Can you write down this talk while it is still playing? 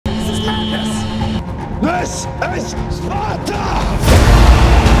This is Sparta!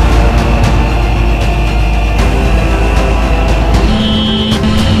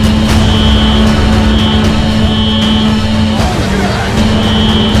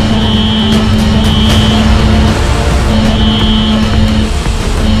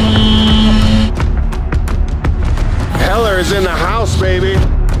 Is in the house, baby.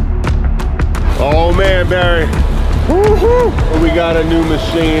 Oh man, Barry. Woo-hoo. We got a new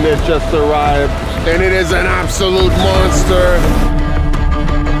machine that just arrived, and it is an absolute monster.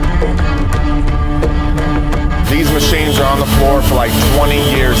 These machines are on the floor for like 20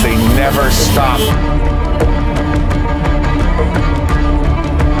 years. They never stop.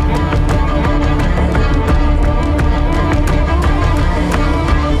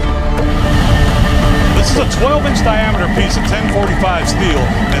 This is a 12-inch diameter piece of 1045 steel,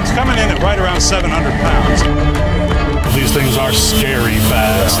 and it's coming in at right around 700 pounds. These things are scary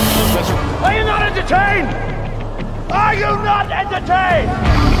fast. Are you not entertained? Are you not entertained?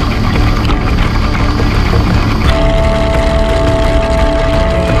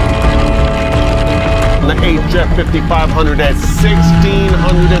 The HF 5500 at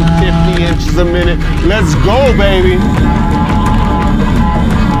 1,650 inches a minute. Let's go, baby.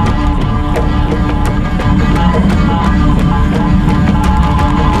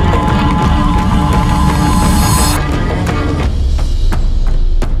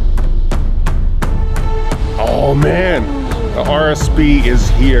 Oh man, the RSB is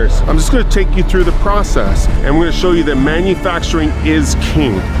here. So I'm just going to take you through the process, and I'm going to show you that manufacturing is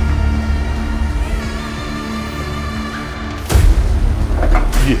king.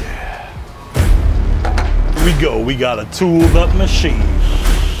 Yeah. Here we go. We got a tooled up machine.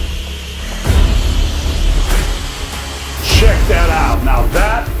 Check that out. Now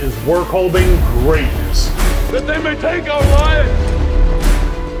that is work holding greatness. That they may take our lives,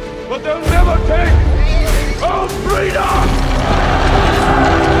 but they'll never take our freedom!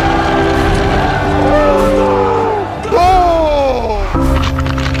 Oh,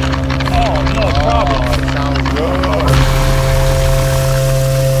 no problem. Sounds good.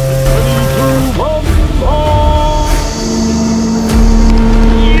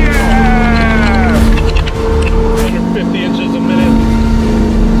 Yeah! 150 inches a minute.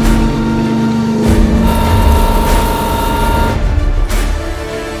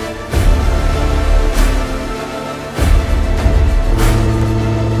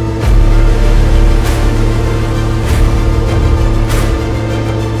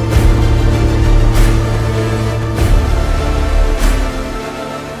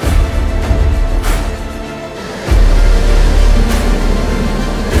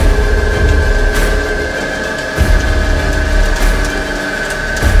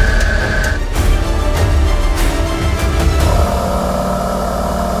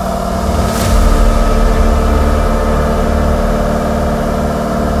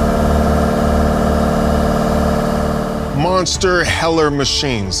 Monster Heller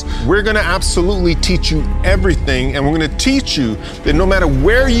machines. We're gonna absolutely teach you everything, and we're gonna teach you that no matter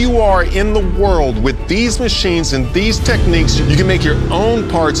where you are in the world with these machines and these techniques, you can make your own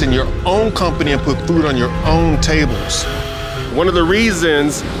parts in your own company and put food on your own tables. One of the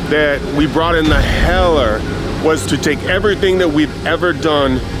reasons that we brought in the Heller was to take everything that we've ever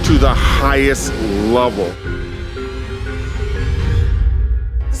done to the highest level.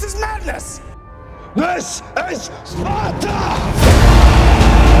 This is madness! This is Sparta!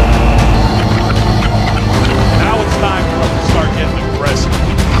 Now it's time for us to start getting aggressive.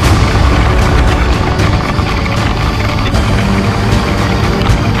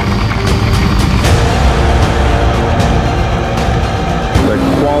 The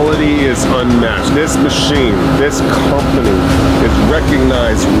quality is unmatched. This machine, this company is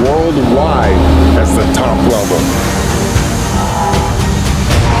recognized worldwide as the top level.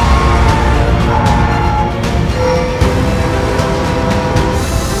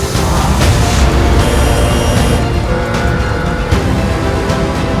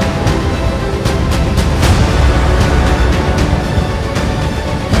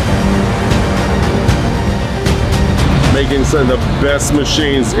 Making some of the best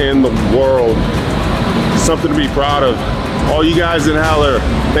machines in the world. Something to be proud of. All you guys in Heller,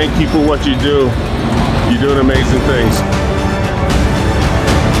 thank you for what you do. You're doing amazing things.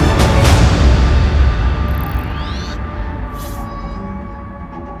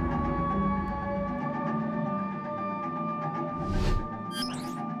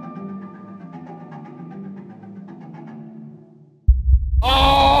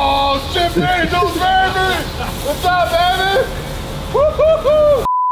 Oh, shit, baby! What's up, baby? Woo-hoo-hoo!